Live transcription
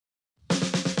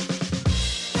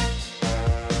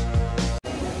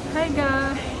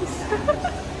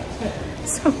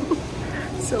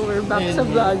So we're back sa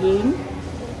vlogging.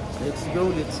 Let's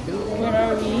go, let's go. Where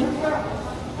are we?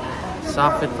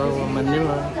 SOFITEL,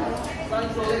 Manila.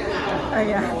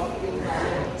 Ayan.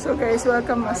 So guys,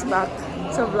 welcome us back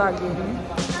sa vlogging.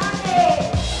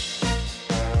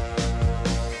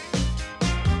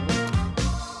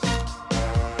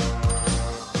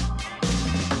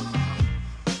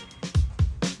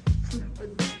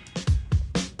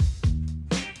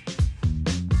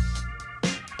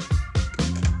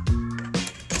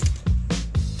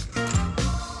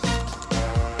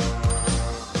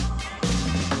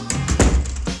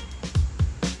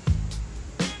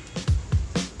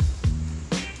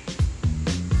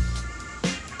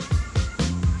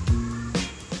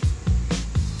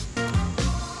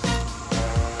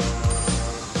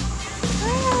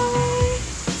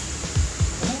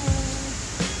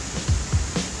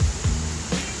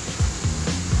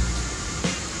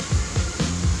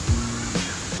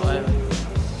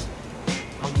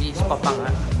 Mag-i-spa pa nga.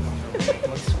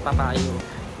 Mag-spa tayo.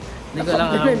 Hindi ko lang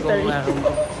alam kung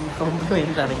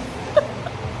complimentary.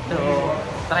 So,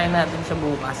 try natin siya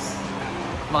bukas.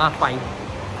 Mga 5.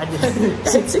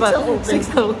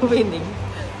 6 ang opening.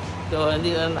 So,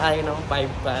 hindi lang tayo ng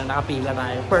 5 pa. Nakapila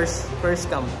tayo. First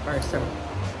come, first serve.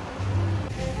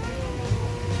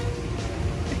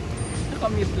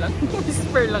 Nakamute lang.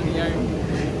 Whisper lang yan.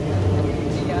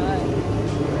 Ayan.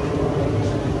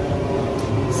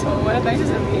 So, wala tayong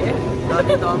sasabihin. So,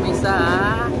 dito kami sa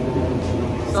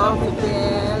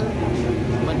SOFITEL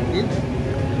Manila.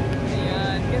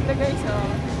 Ayan. Ganda guys,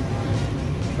 oh.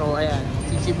 So, ayan.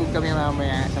 Sisibog kami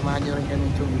mamaya. Samahan nyo rin kami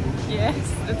sumibog. Yes,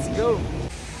 let's go.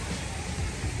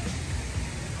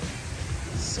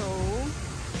 So,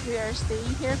 we are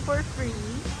staying here for free.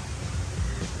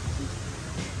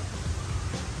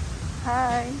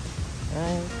 Hi.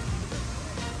 Hi.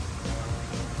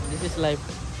 This is life.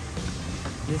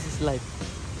 This is life.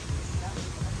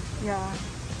 Yeah.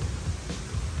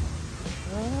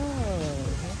 Oh,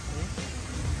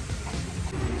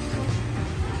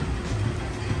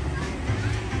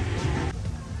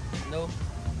 no.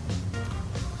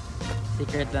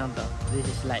 Secret lang to. This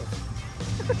is life.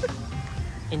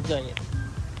 Enjoy it.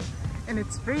 And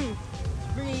it's free. It's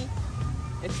free.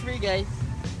 It's free, guys.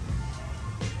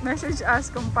 Message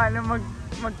us kung paano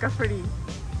magka-free.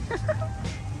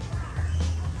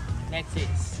 Next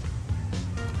is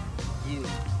you.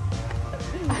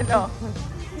 Ano?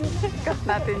 Cut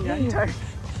natin yan, Char.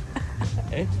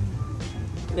 Eh?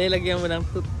 Nilagyan mo ng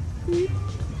toot.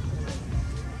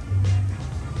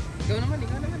 Ikaw naman.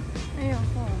 Ayun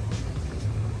po.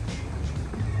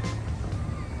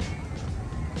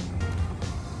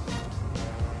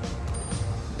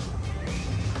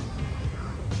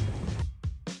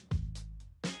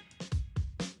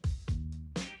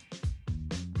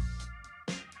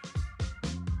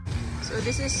 So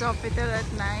this is SOFITEL at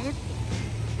night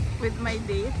with my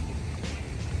date.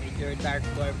 With your dark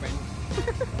boyfriend.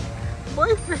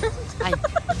 Boyfriend? Ay!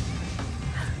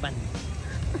 Husband.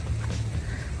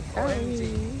 OMG.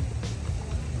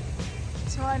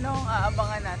 So anong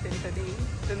aabangan natin today,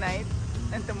 tonight,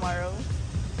 and tomorrow?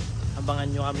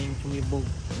 Abangan nyo kaming sumibog.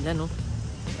 Yan, no?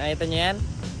 Nakita nyo yan?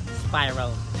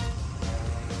 Spiral.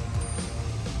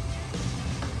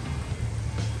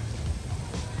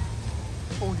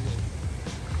 Oh, yeah.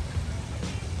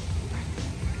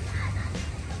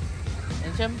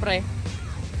 And syempre,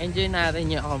 enjoy natin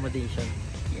yung accommodation.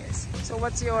 Yes. So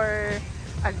what's your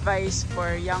advice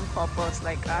for young couples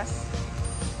like us?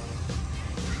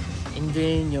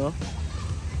 Enjoy nyo.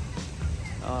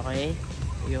 Okay?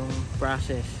 Yung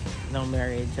process ng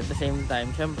marriage. At the same time,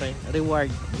 syempre,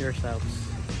 reward yourselves.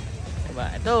 Diba?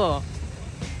 Ito,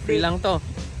 free lang to.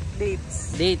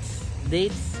 Dates.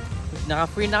 Dates.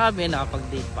 Naka-free na kami,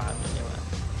 nakapag-date pa kami. Diba?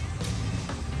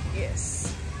 Yes.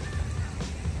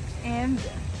 And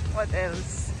what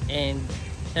else? And,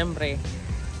 syempre,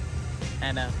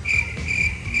 ano?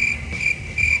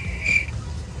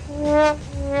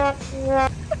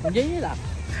 Enjoy nyo lang.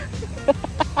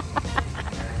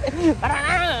 Para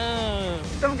na!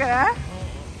 Gutom ka na?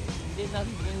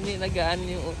 Hindi nagaan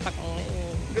yung utak mo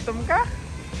ngayon. Gutom ka?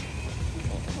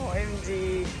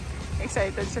 OMG.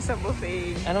 Excited siya sa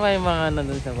buffet. Ano ba yung mga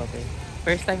nandun sa buffet?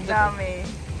 First time to? Dami.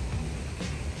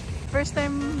 First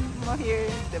time mo here,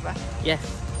 diba? Yes,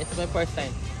 it's my first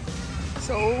time.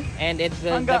 So, and it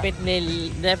will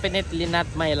definitely not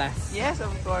my last. Yes,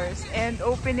 of course. And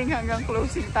opening hanggang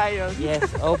closing tayo. Yes,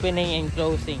 opening and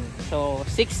closing. So,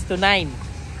 6 to 9.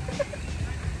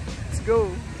 Let's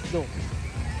go. Let's go.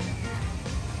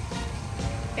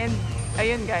 And,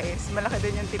 ayun guys, malaki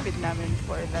din yung tipid namin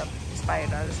for the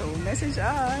spiral. So, message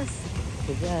us.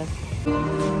 Message us.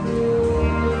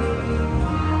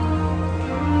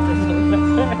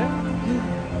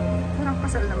 Parang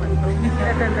pasal naman to.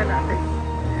 I-attenda natin.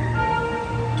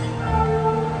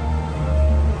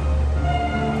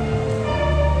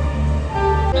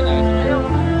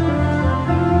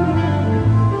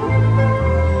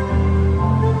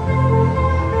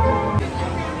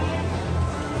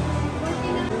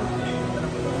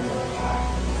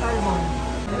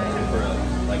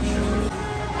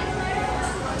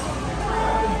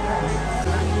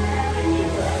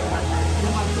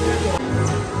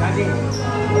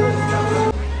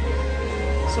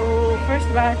 So, first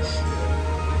batch.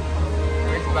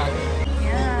 First bag.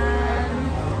 Yan.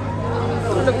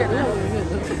 Tulog ka na.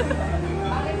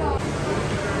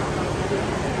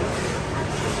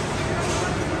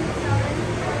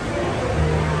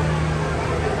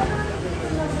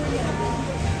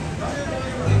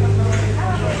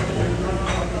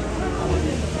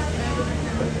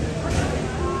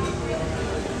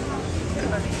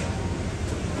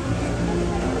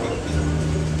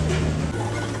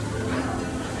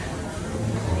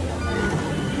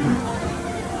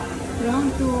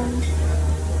 Round 2.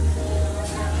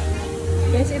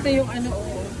 Guys, ito yung ano,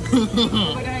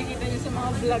 kapag nakikita nyo sa mga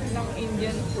vlog ng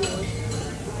Indian food.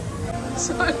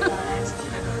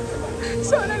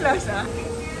 So, anong lasa?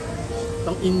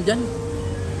 Itong Indian.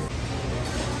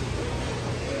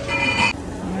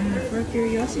 For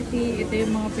curiosity, ito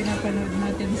yung mga pinapanood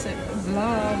natin sa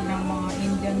vlog ng mga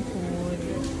Indian food.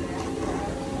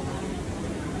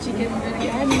 Chicken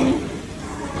biryani.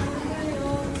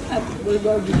 At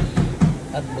bulgogi.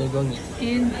 At bulgogi.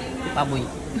 And Paboy.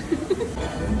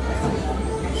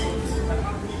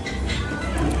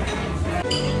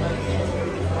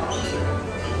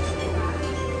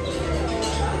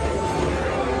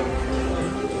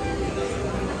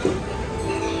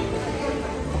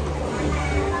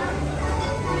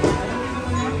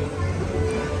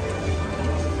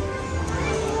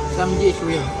 Samji is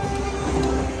real.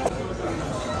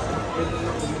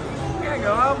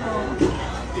 ginagawa mo.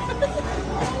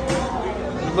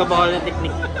 Nagbabawal na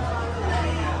technique.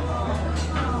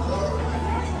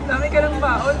 Dami ka ng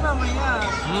baon mamaya.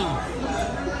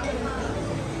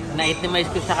 Na-itemize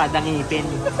ko sa kada ngipin.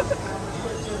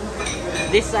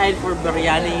 This side for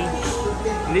biryani.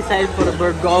 This side for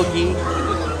bulgogi.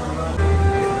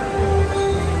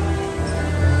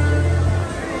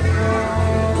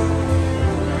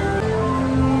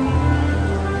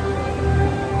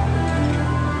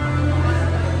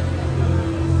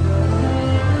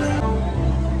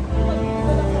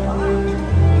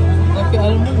 Tapi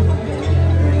almond.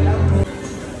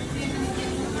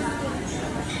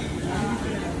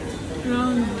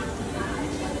 Round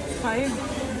 5.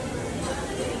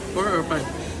 4 or 5?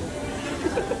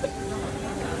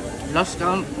 Lost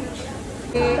count.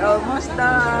 Okay, almost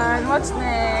done. What's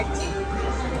next?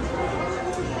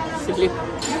 Sleep.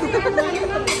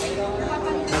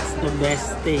 That's the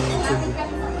best thing to do.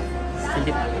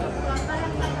 Sleep.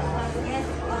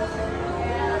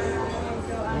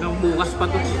 Hanggang bukas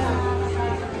pa to.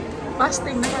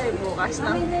 Fasting na kayo bukas,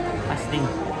 no? Fasting.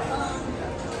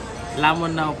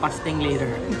 Lamon now, fasting later.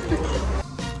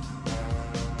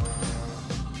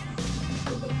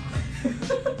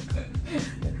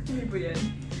 Hindi po yan.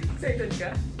 Excited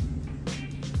ka?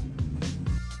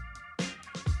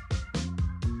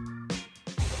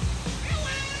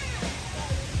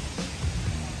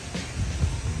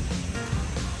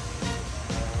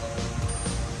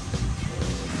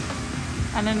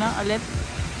 Ano na ulit?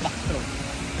 Backstroke.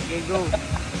 Okay, go.